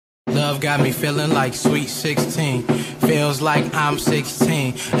Love got me feeling like sweet 16. Feels like I'm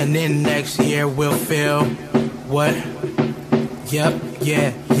 16. And then next year we'll feel what? Yep.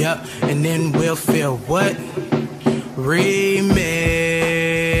 And then we'll feel what? Remix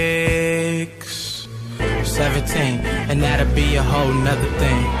 17. And that'll be a whole nother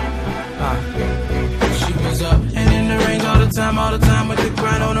thing. She was up and in the range all the time with the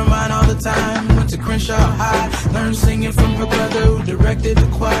grind on her mind all the time. Went to Grinch high, learned singing from her brother who directed the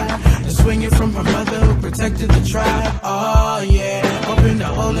choir, and swinging from her mother who protected the tribe. Oh yeah, opened a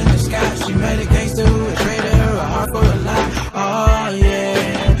hole in the sky. She met a gangster who had traded her a heart for a lie. Oh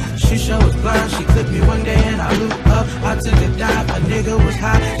yeah, she sure was blind. She clipped me one day and I looked up. I took a dive, a nigga was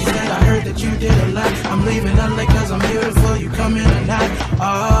high. She said, I heard that you did a lot. I'm leaving LA cause I'm beautiful. You coming or not?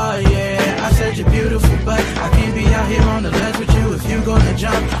 Oh yeah, I said you're beautiful, but I can't be out here on the ledge with you if you gonna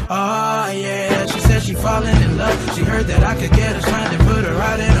jump. Oh yeah, she said she falling in love. She heard that I could get her signed and put her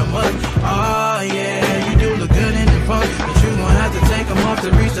out in a mug. Oh yeah, you do look good in the funk, but you won't have to take them off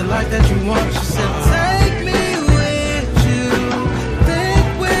to reach the life that you want. She said, take me with you. Think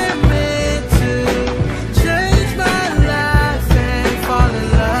we're meant to change my life and fall in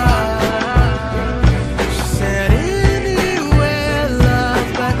love. She said, anywhere, love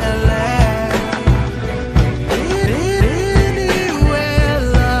but LA. Anywhere,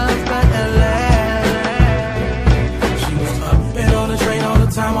 love but LA. She was up and on the train all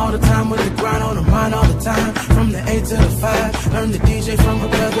the time with the grind on her mind all the time. From the 8 to the 5, learned the DJ from her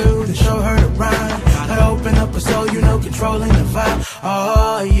brother who to show her the rhyme. I open up her soul, you know, controlling the vibe.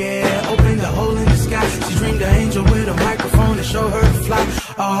 Oh yeah, open the hole in the sky. She dreamed an angel with a microphone to show her to fly.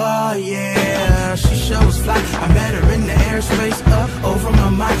 Oh yeah, she sure was fly. I met her in the airspace, up over my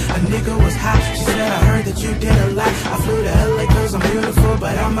mind. A nigga was hot. She said, I heard that you did a lot. I flew to LA cause I'm beautiful,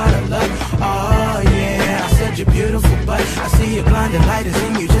 but I'm out of luck. Oh yeah, I said you're beautiful, but I see your blinding light is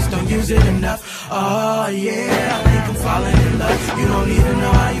in you, just don't use it enough. Oh yeah, I think I'm falling in love. You don't even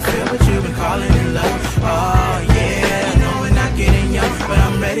know how you feel, but you've been calling in love. Oh yeah, I know we're not getting young, but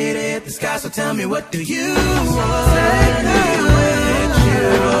I'm ready to hit the sky, so tell me, what do you want? Take me with you.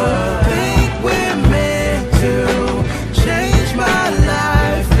 Think we're meant to change my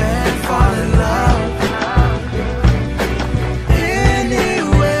life and fall in love.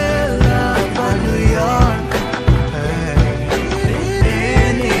 Anywhere, love but New York.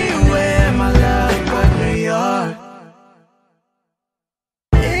 Anywhere, my love but New York.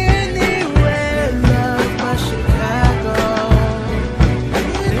 Anywhere, love but Chicago.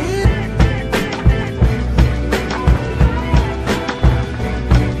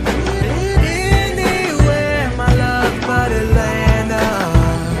 Anywhere, my love but Atlanta.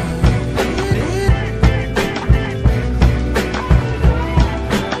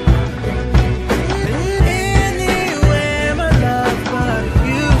 Anywhere, my love but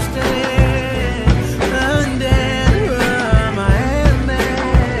Houston, London, Miami,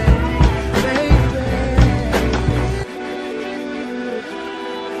 baby.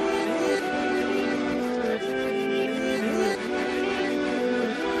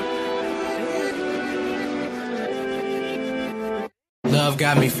 Love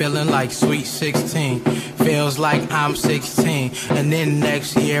got me feeling like sweet 16. Feels like I'm 16. And then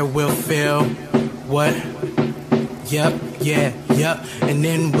next year we'll feel what? Yep. And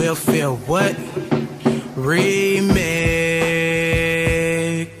then we'll feel what? Remix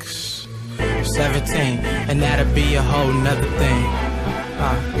 17. And that'll be a whole nother thing.